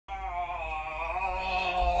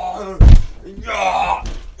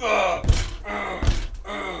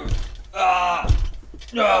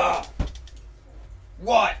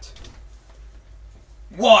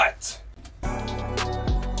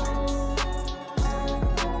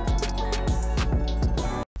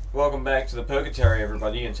Welcome back to the Poketery,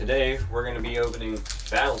 everybody, and today we're going to be opening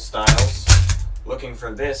battle styles, looking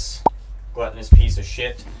for this gluttonous piece of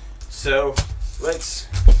shit. So, let's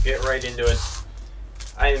get right into it.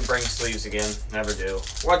 I didn't bring sleeves again, never do.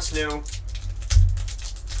 What's new?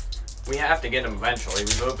 We have to get them eventually.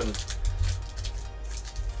 We've opened, I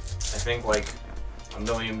think, like a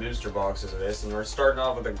million booster boxes of this, and we're starting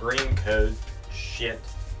off with a green code. Shit.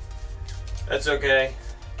 That's okay.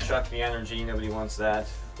 Chuck the energy, nobody wants that.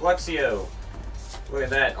 Luxio. Look at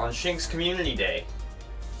that, on Shink's Community Day.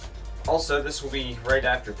 Also, this will be right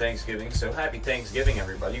after Thanksgiving, so happy Thanksgiving,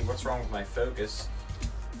 everybody. What's wrong with my focus?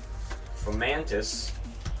 Fomantis.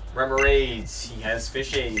 Remoraid's. He has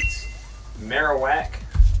fish aids. Marowak.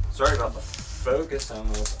 Sorry about the focus. I don't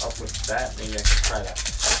know what's up with that. Maybe I can try to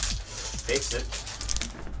fix it.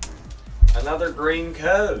 Another green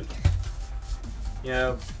code. You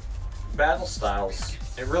know, battle styles.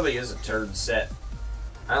 It really is a turd set.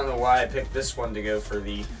 I don't know why I picked this one to go for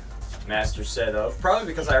the master set of. Probably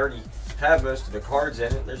because I already have most of the cards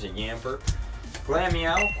in it. There's a Yamper,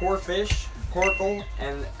 Glameow, Corphish, Corkle,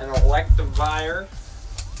 and an Electivire.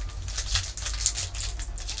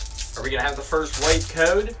 Are we going to have the first white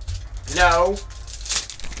code? No.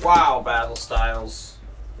 Wow, battle styles.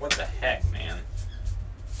 What the heck, man?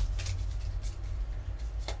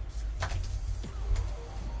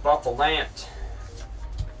 Buffalant.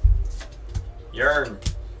 Yearn.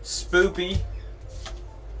 Spoopy.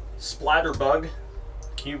 Splatterbug.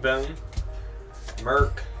 Cubone.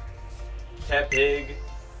 Merc. Tepig.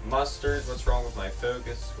 Mustard. What's wrong with my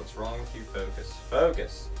focus? What's wrong with you, focus?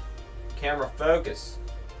 Focus. Camera focus.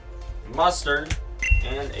 Mustard.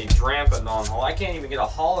 And a Drampadon holo. I can't even get a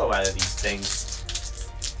holo out of these things.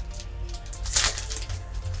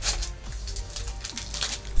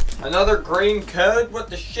 Another green code? What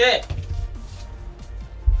the shit?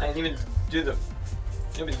 I didn't even do the...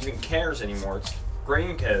 Nobody even cares anymore. It's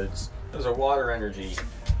green codes. Those are water energy.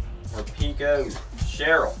 Or Pico,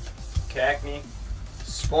 Cheryl, Cacney,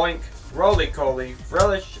 Spoink, Roly-Coly,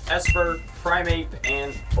 Relish, Esper, Primeape,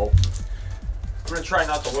 and Bolt. I'm going to try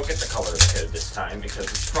not to look at the color of the code this time because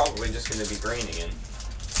it's probably just going to be green again.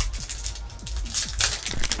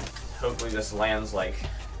 Hopefully this lands like...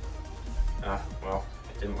 well,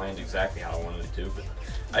 it didn't land exactly how I wanted it to, but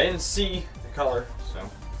I didn't see the color, so...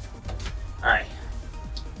 Alright.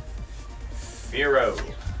 Firo.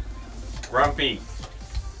 Grumpy.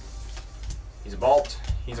 He's a Bolt.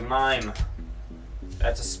 He's a Mime.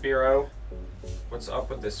 That's a Spearow. What's up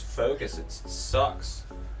with this focus? It sucks.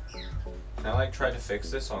 Can I like try to fix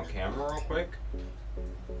this on camera real quick?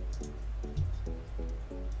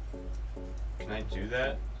 Can I do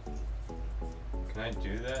that? Can I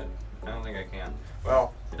do that? I don't think I can.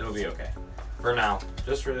 Well, it'll be okay. For now.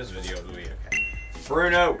 Just for this video, it'll be okay.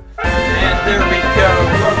 Bruno. And there we go.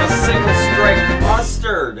 Look, a single strike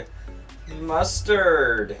Mustard.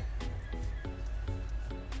 Mustard.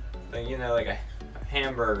 Like, you know, like a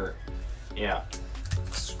hamburger. Yeah.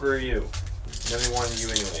 Screw you. Nobody wanted you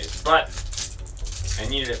anyways. But I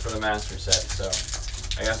needed it for the master set, so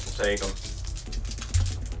I guess we'll take them.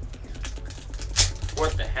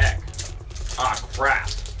 What the heck? Ah, crap.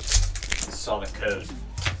 I saw the code.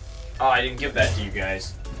 Oh, I didn't give that to you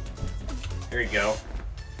guys. Here we go.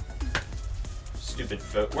 Stupid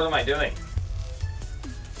folk. What am I doing?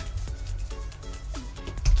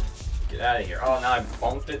 Get out of here. Oh, now I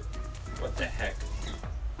bumped it. What the heck?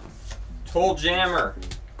 Toll Jammer.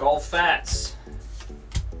 Golfats.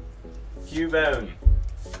 Cubone.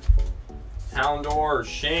 Houndour.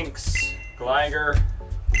 Shinx. Gligar.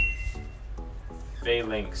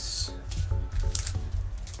 Phalanx.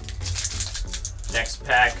 Next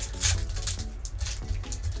pack.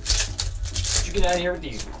 Get out of here with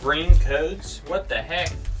these green codes. What the heck?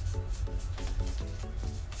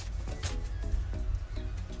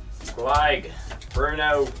 Glig,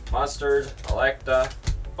 Bruno, Mustard, Electa,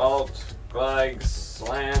 Bolt, Glig,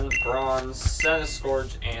 Slan, Bronze,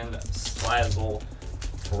 Centiskorch, and Slazzle,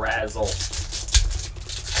 Frazzle.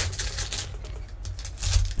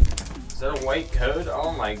 Is that a white code?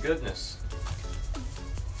 Oh my goodness.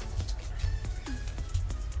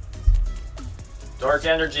 Dark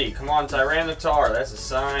Energy, come on, Tyranitar, that's a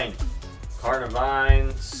sign.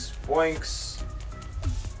 Carnivine, Spoinks,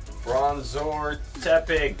 Bronzor,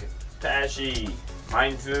 Tepig, Pashy,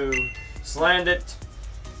 Mindfu, Slandit,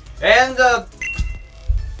 and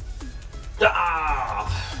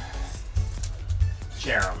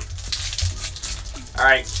Cherim.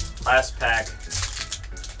 Alright, last pack.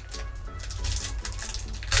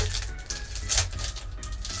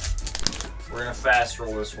 We're gonna fast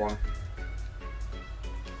roll this one.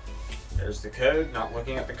 There's the code, not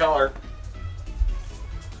looking at the color.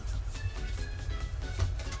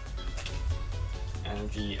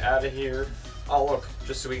 energy out of here. Oh look,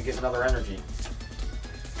 just so we can get another energy.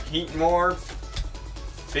 Heatmore,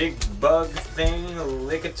 big bug thing,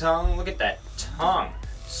 Lickitung. Look at that tongue,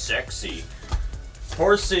 sexy.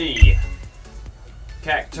 Horsey,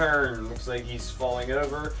 Cacturn, looks like he's falling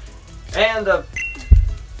over. And a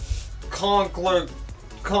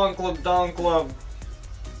Donkla.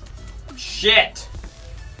 Shit!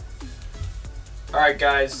 Alright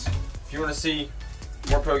guys, if you want to see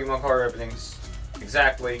more Pokemon card openings,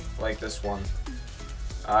 exactly like this one,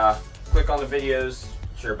 click on the videos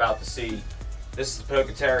that you're about to see. This is the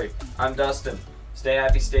Poketery. I'm Dustin. Stay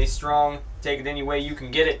happy, stay strong, take it any way you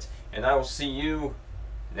can get it, and I will see you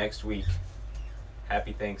next week.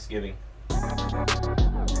 Happy Thanksgiving.